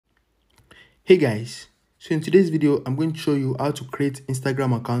Hey guys, so in today's video I'm going to show you how to create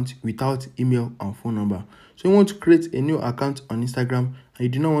Instagram account without email and phone number. So you want to create a new account on Instagram and you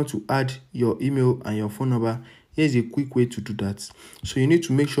do not want to add your email and your phone number. Here's a quick way to do that. So you need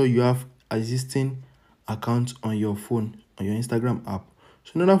to make sure you have existing account on your phone, on your Instagram app.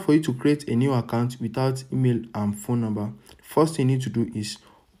 So in order for you to create a new account without email and phone number, first thing you need to do is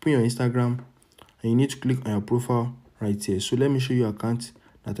open your Instagram and you need to click on your profile right here. So let me show you account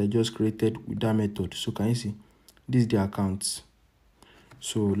that I just created with that method. So can you see this is the account?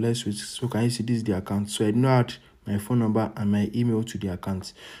 So let's switch. So can you see this is the account? So I now add my phone number and my email to the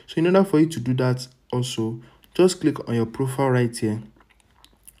account. So in order for you to do that, also just click on your profile right here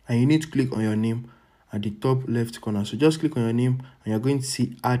and you need to click on your name at the top left corner. So just click on your name and you're going to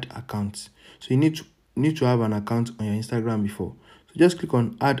see add account. So you need to have an account on your Instagram before. So just click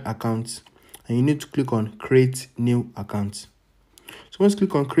on add account and you need to click on create new account. So once you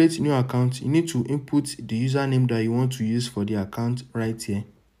click on create new account, you need to input the username that you want to use for the account right here.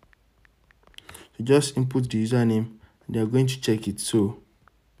 So just input the username and they're going to check it. So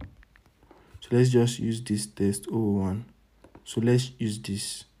let's just use this test 001. So let's use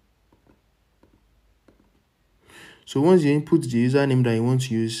this. So once you input the username that you want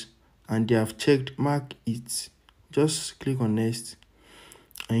to use and they have checked, mark it, just click on next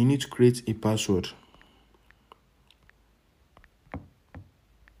and you need to create a password.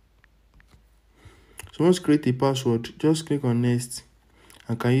 So once you create a password, just click on next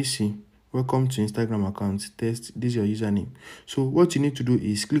and can you see welcome to Instagram account test, this is your username. So what you need to do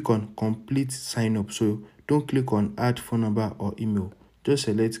is click on complete sign up. So don't click on add phone number or email, just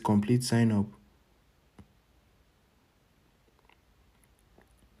select complete sign up.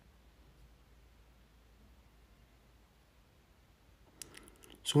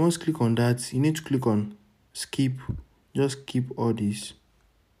 So once you click on that, you need to click on skip, just skip all this,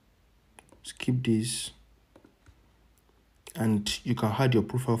 skip this, and you can add your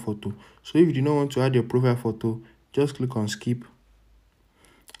profile photo. So if you do not want to add your profile photo, just click on skip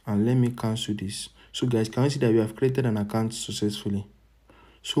and let me cancel this. So guys, can you see that we have created an account successfully?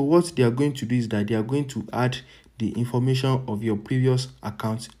 So what they are going to do is that they are going to add the information of your previous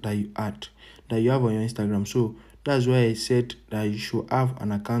account that you have on your Instagram. So that's why I said that you should have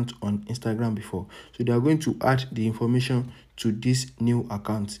an account on Instagram before. So they are going to add the information to this new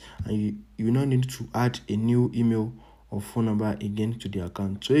account and you will not need to add a new email or phone number again to the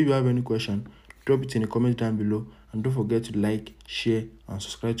account. So if you have any question, drop it in the comment down below and don't forget to like, share and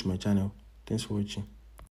subscribe to my channel. Thanks for watching.